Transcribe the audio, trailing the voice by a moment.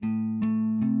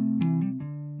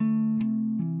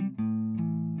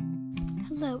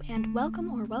Hello and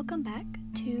welcome back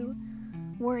to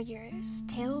Warriors,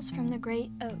 Tales from the Great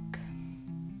Oak.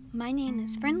 My name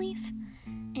is Friendleaf,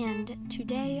 and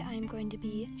today I'm going to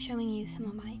be showing you some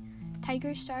of my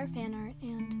Tigerstar fan art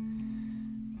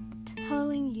and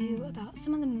telling you about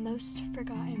some of the most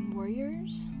forgotten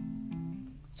warriors,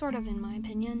 sort of in my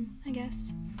opinion, I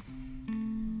guess.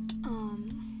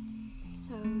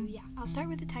 I'll start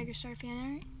with the Tigerstar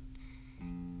fan art.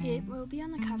 It will be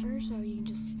on the cover, so you can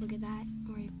just look at that,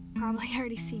 or you've probably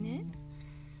already seen it.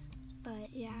 But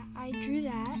yeah, I drew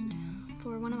that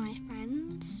for one of my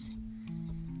friends,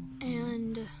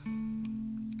 and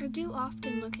I do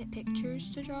often look at pictures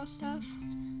to draw stuff,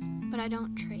 but I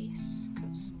don't trace,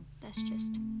 because that's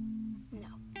just, no.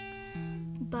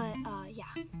 But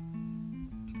yeah,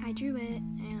 I drew it,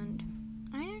 and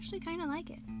I actually kind of like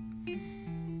it.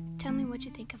 Tell me what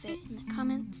you think of it in the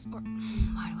comments, or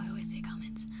why do I always say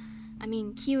comments? I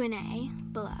mean Q&A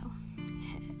below.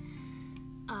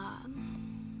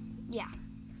 Yeah.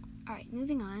 Alright,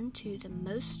 moving on to the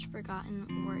most forgotten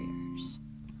warriors.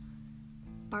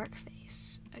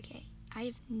 Barkface. Okay, I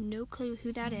have no clue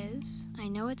who that is. I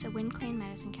know it's a Wind Clan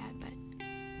medicine cat, but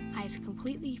I've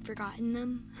completely forgotten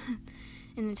them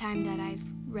in the time that I've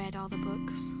read all the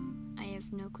books. I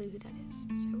have no clue who that is,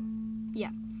 so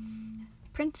yeah.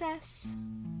 Princess,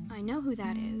 I know who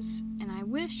that is, and I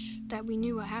wish that we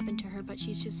knew what happened to her, but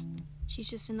she's just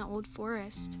in the old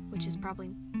forest, which is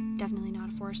definitely not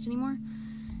a forest anymore.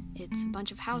 It's a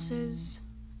bunch of houses,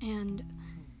 and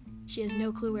she has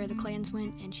no clue where the clans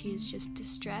went, and she is just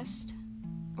distressed,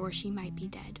 or she might be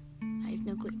dead. I have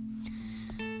no clue.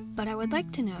 But I would like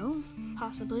to know,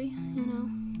 possibly,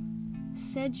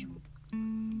 Sedge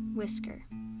Whisker.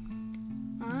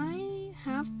 I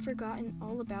have forgotten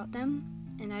all about them,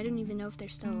 and I don't even know if they're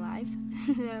still alive.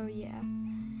 So yeah.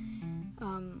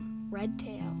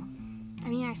 Redtail. I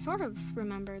mean, I sort of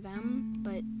remember them,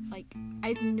 but I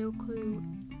have no clue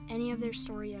any of their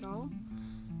story at all,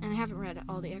 and I haven't read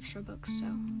all the extra books, so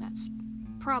that's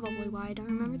probably why I don't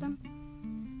remember them.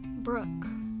 Brooke.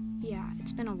 Yeah,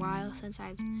 it's been a while since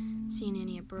I've seen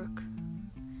any of Brooke,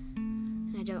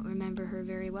 and I don't remember her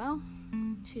very well.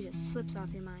 She just slips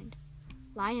off your mind.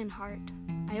 Lionheart.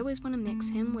 I always want to mix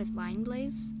him with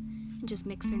Lineblaze and just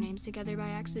mix their names together by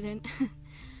accident.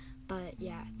 But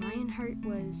yeah, Lionheart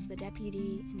was the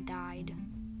deputy and died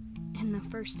in the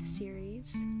first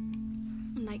series.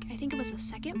 And I think it was the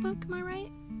second book, am I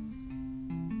right?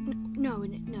 No,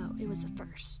 it was the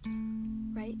first,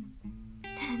 right?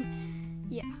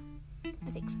 Yeah,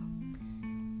 I think so.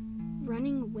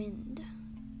 Running Wind.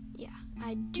 Yeah,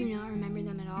 I do not remember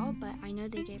them at all, but I know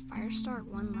they gave Firestar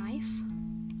one life.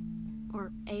 Or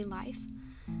a life,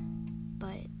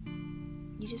 but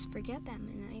you just forget them,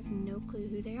 and I have no clue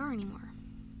who they are anymore.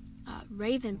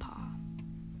 Ravenpaw,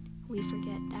 we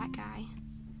forget that guy.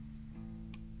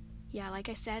 Yeah, like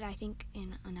I said, I think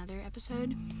in another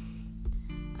episode,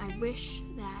 I wish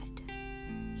that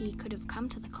he could have come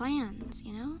to the clans,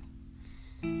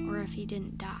 or if he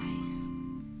didn't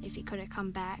die, if he could have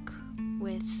come back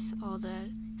with all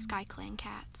the Sky Clan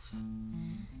cats,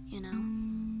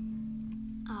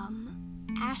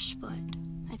 Ashfoot.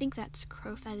 I think that's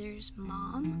Crowfeather's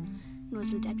mom, and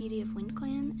was the deputy of Wind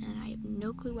Clan, and I have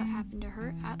no clue what happened to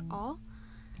her at all.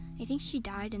 I think she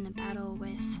died in the battle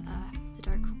with the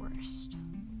Dark Forest.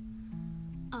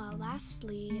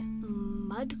 Lastly,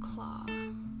 Mudclaw.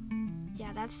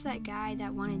 Yeah, that's that guy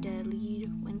that wanted to lead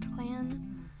Wind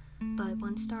Clan, but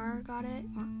one star got it,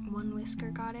 or one whisker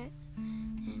got it,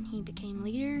 and he became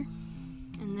leader,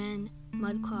 and then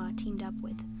Mudclaw teamed up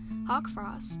with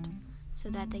Hawkfrost so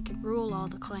that they could rule all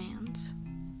the clans.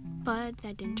 But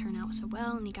that didn't turn out so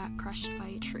well, and he got crushed by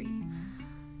a tree.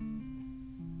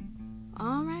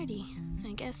 Alrighty,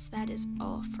 I guess that is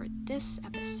all for this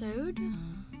episode.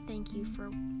 Thank you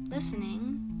for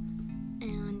listening,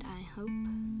 and I hope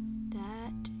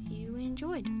that you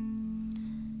enjoyed.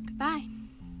 Goodbye.